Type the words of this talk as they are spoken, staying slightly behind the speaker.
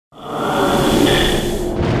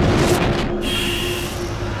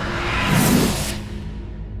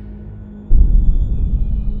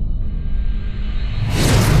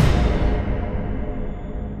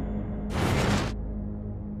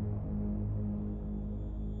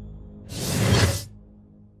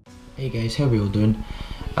Hey guys, how are we all doing?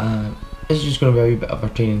 This is just going to be a wee bit of a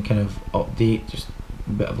training kind of update, just a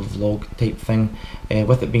bit of a vlog type thing.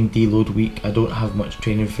 With it being deload week, I don't have much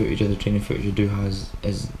training footage. The training footage I do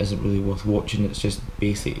isn't really worth watching. It's just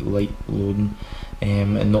basically light loading,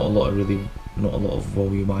 and not a lot of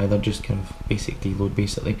volume either. Just kind of basic deload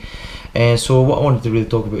basically. So what I wanted to really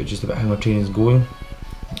talk about is just about how my training is going.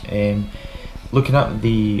 Looking at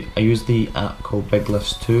I use the app called Big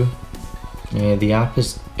Lifts 2. The app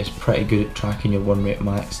is pretty good at tracking your 1 rep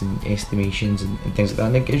max and estimations and things like that,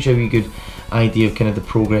 and it gives you a wee good idea of kind of the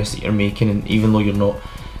progress that you're making. And even though you're not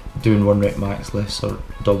doing 1 rep max lifts or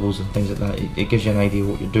doubles and things like that, it gives you an idea of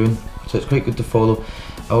what you're doing, so it's quite good to follow.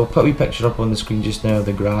 I'll put a wee picture up on the screen just now of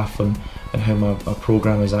the graph and how my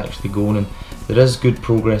program is actually going, and there is good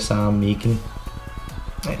progress I'm making.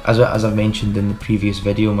 As I've mentioned in the previous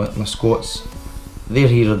video, my squats, they're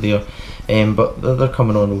here or there, but they're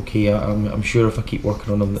coming on okay. I'm sure if I keep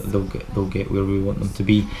working on them, they'll get where we want them to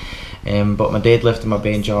be. But my deadlift and my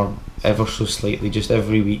bench are ever so slightly, just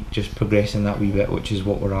every week, just progressing that wee bit, which is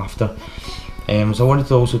what we're after. So I wanted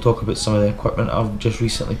to also talk about some of the equipment I've just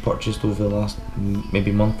recently purchased over the last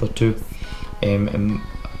maybe month or two. And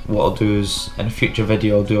what I'll do is, in a future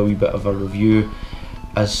video, I'll do a wee bit of a review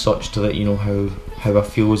as such, to let you know how I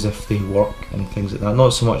feel as if they work and things like that. Not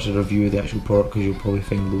so much a review of the actual product, because you'll probably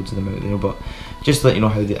find loads of them out there, but just to let you know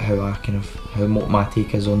how my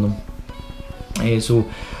take is on them. So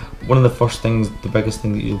one of the first things, the biggest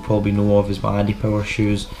thing that you'll probably know of, is my Adipower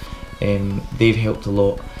shoes. They've helped a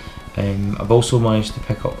lot. I've also managed to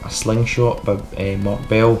pick up a Slingshot by Mark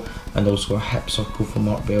Bell, and also a hip circle from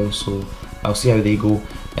Mark Bell, so I'll see how they go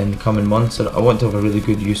in the coming months. I want to have a really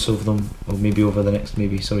good use of them, or maybe over the next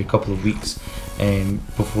couple of weeks,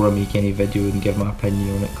 before I make any video and give my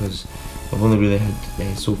opinion on it, because I've only really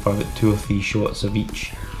had so far about 2 or 3 shots of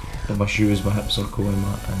each of my shoes, my hip circle and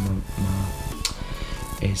my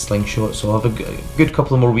Slingshot. So I'll have a good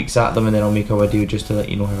couple of more weeks at them, and then I'll make a video just to let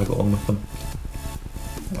you know how I got on with them.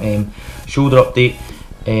 Shoulder update.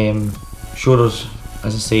 Shoulders,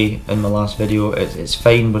 as I say in my last video, it's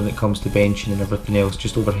fine when it comes to benching and everything else.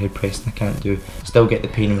 Just overhead pressing I can't do. Still get the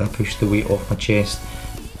pain when I push the weight off my chest.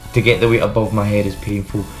 To get the weight above my head is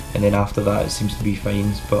painful, and then after that it seems to be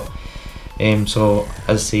fine. But so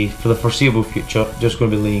as I say, for the foreseeable future, just going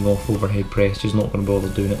to be laying off overhead press. Just not going to bother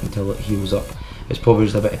doing it until it heals up. It's probably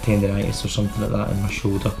just a bit of tendinitis or something like that in my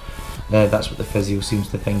shoulder. That's what the physio seems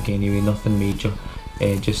to think anyway. Nothing major.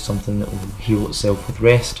 Just something that will heal itself with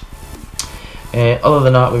rest. Other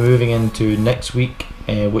than that, we're moving into next week,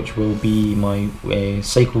 which will be my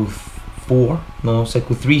cycle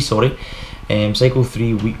 3, sorry. Cycle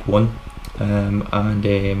 3 week 1, and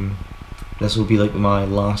this will be like my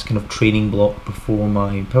last kind of training block before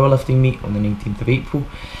my powerlifting meet on the 19th of April.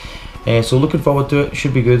 So looking forward to it.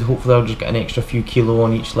 Should be good. Hopefully I'll just get an extra few kilo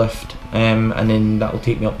on each lift, and then that will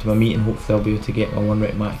take me up to my meet, and hopefully I'll be able to get my 1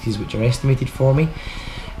 rep maxes, which are estimated for me.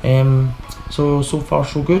 So far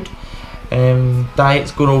so good.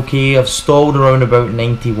 Diet's going okay. I've stalled around about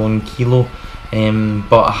 91 kilo,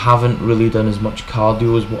 but I haven't really done as much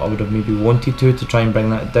cardio as what I would have maybe wanted to try and bring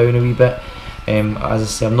that down a wee bit. As I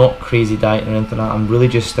say, I'm not crazy dieting or anything like that. I'm really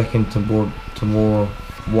just sticking to more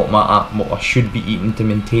what I should be eating to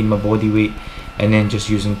maintain my body weight, and then just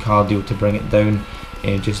using cardio to bring it down,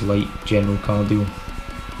 just light general cardio,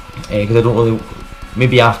 because I don't really.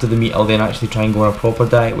 Maybe after the meet I'll then actually try and go on a proper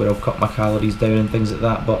diet where I'll cut my calories down and things like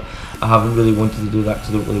that, but I haven't really wanted to do that because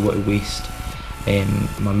I don't really want to waste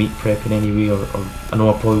my meat prepping anyway, or I know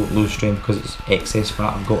I probably won't lose strength because it's excess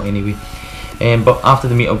fat I've got anyway. But after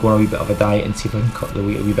the meet I'll go on a wee bit of a diet and see if I can cut the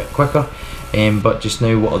weight a wee bit quicker. But just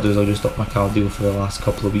now what I'll do is I'll just up my cardio for the last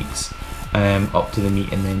couple of weeks up to the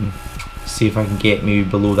meet, and then see if I can get maybe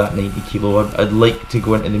below that 90 kilo. I'd like to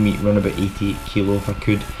go into the meet run about 88 kilo if I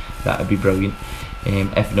could. That would be brilliant.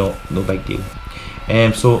 If not, no big deal.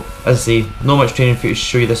 So as I say, not much training footage to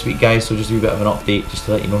show you this week, guys, so just a wee bit of an update just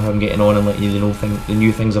to let you know how I'm getting on and let you know the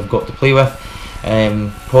new things I've got to play with.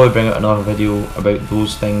 Probably bring out another video about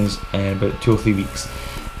those things in about 2 or 3 weeks,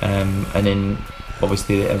 and then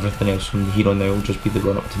obviously everything else from here on there will just be the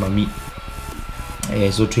run up to my meet.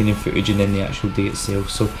 So training footage and then the actual day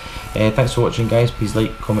itself. So thanks for watching, guys. Please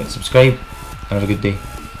like, comment, subscribe, and have a good day.